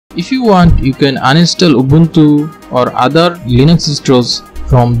If you want, you can uninstall Ubuntu or other Linux distros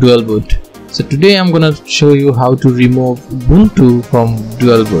from dual boot. So today I'm gonna show you how to remove Ubuntu from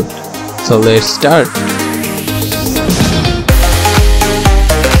dual boot. So let's start.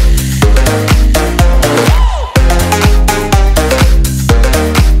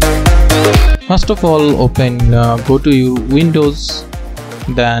 First of all, go to your Windows,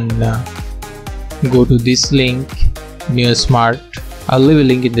 then go to this link, New Smart. I'll leave a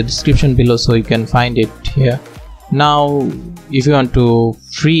link in the description below so you can find it here. Now if you want to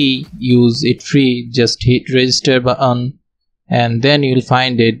use it free, just hit register button and then you'll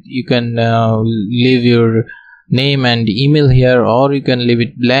find it. You can leave your name and email here, or you can leave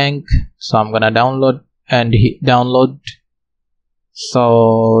it blank. So I'm gonna download and hit download.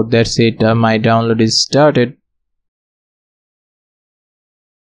 So that's it, my download is started.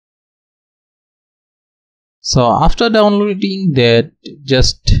 So after downloading that,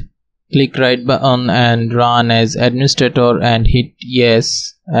 just click right button and run as administrator and hit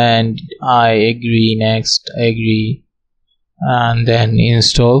yes, and I agree, next, agree, and then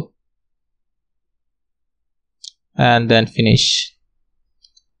install and then finish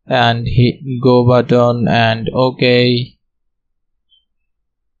and hit go button and OK,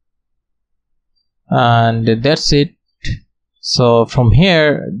 and that's it. So from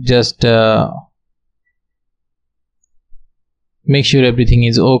here, just make sure everything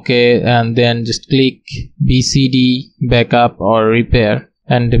is okay, and then just click BCD, backup or repair,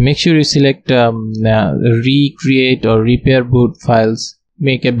 and make sure you select recreate or repair boot files.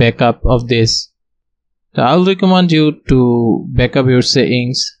 Make a backup of this. So I'll recommend you to backup your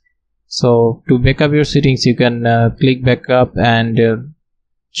settings. So to backup your settings, you can click backup and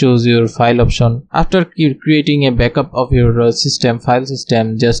choose your file option. After creating a backup of your file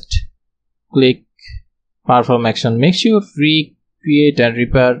system, just click perform action. Make sure recreate and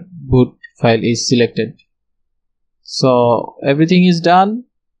repair boot file is selected. So everything is done,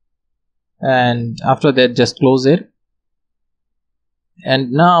 and after that just close it,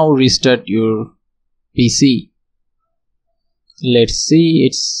 and now restart your PC. Let's see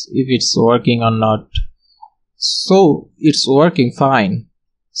if it's working or not. So it's working fine.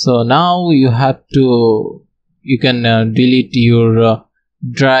 So now you can delete your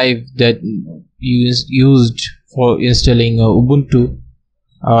drive that used for installing Ubuntu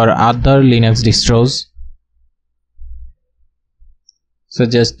or other Linux distros. So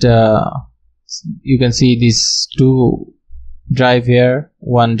just you can see these two drive here.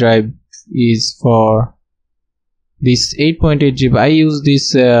 One drive is for this 8.8 GB. I use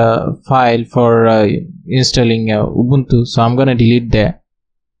this file for installing Ubuntu, so I'm gonna delete that.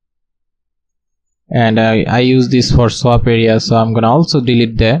 And I use this for swap area, so I'm gonna also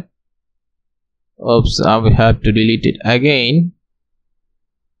delete that. Oops, I will have to delete it again.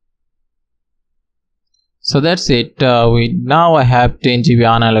 So that's it. Now I have 10 GB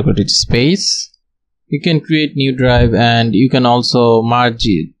unallocated space. You can create new drive, and you can also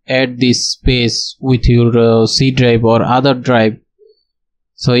add this space with your C drive or other drive.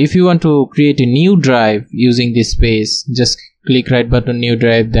 So if you want to create a new drive using this space, just click right button, new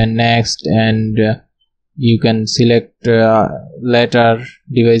drive, then next, and you can select letter,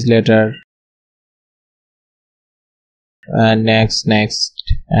 device letter, and next,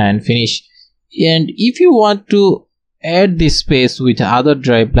 and finish. And if you want to add this space with other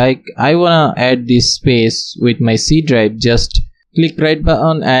drive, like I wanna add this space with my C drive, just click right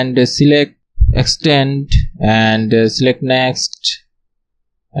button and select extend and select next,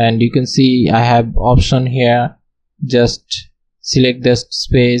 and you can see I have option here. Just select this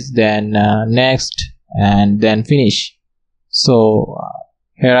space, then next, and then finish. So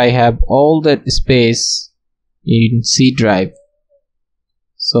here I have all that space in C drive.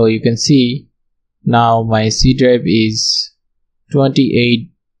 So you can see now my C drive is 38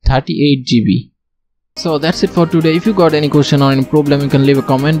 GB. So that's it for today. If you got any question or any problem, you can leave a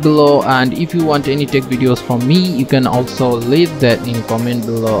comment below, and if you want any tech videos from me, you can also leave that in comment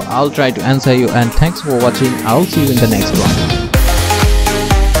below. I'll try to answer you, and thanks for watching. I'll see you in the next one.